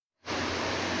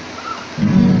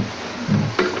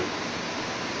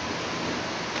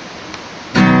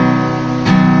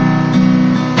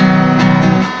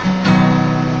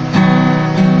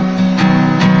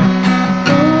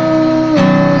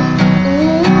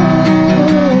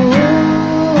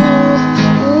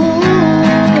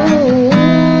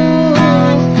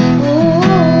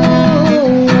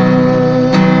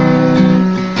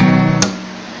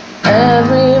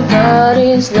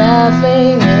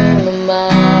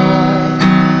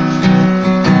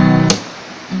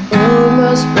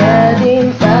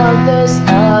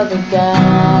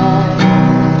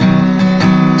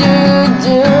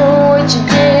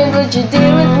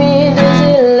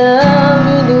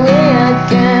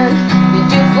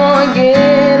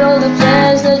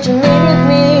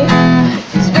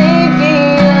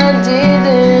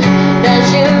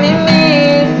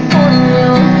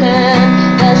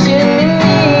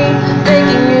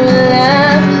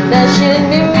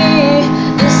me.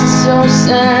 This is so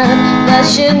sad. That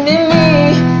should be me.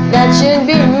 That should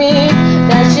be me.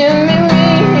 That should be me.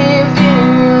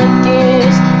 Feeling your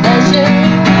kiss. That should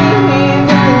be me.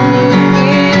 Feeling your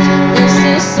kiss. This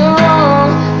is so wrong.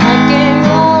 I can't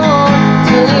go on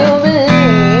till you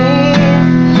believe.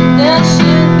 That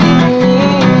should be me.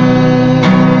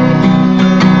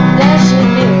 That should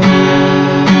be me.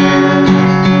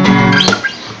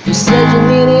 You said you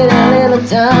needed a little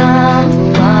time for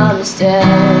my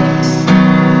mistakes.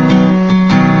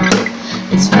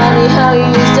 It's funny how you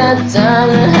use that time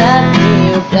to have me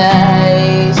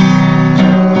replaced.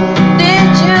 Did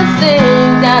you think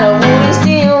that I wouldn't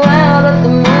see you out at the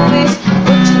movies?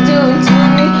 What you doing to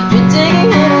me? You're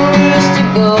taking it where we used to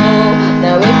go.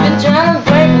 Now if you're trying to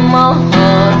break my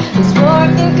heart, it's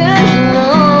working 'cause you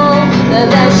know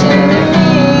that should be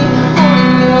me.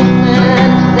 Holding your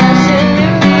hand, that should be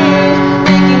me.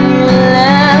 Making you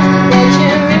laugh, that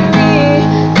should be me.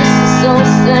 This is so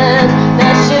sad,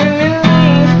 that should be me.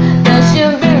 That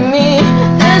should be me.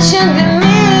 That should be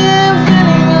me.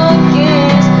 Feeling your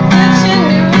kiss. That should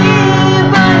be me.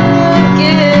 Biting your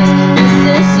kiss. This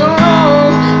is so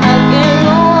wrong. I can't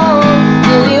go on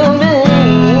till you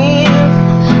believe.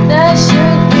 That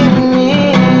should be me.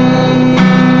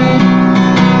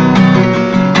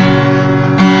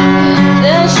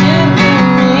 That should be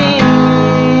me.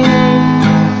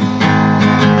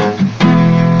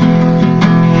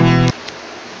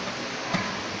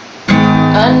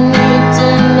 I need to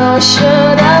know,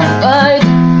 should I fight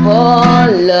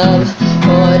for love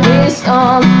or this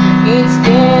arm? It's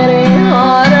getting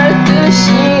harder to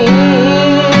see.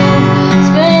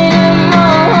 Spinning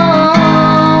my heart.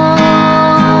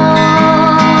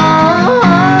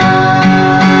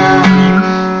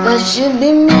 That should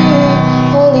be me,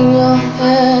 holding your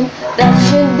hand. That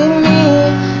should be me,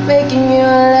 making you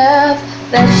laugh.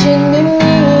 That should be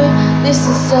me. This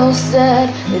is so sad.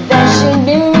 That should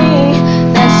be me.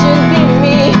 That should be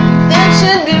me. That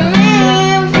should be me.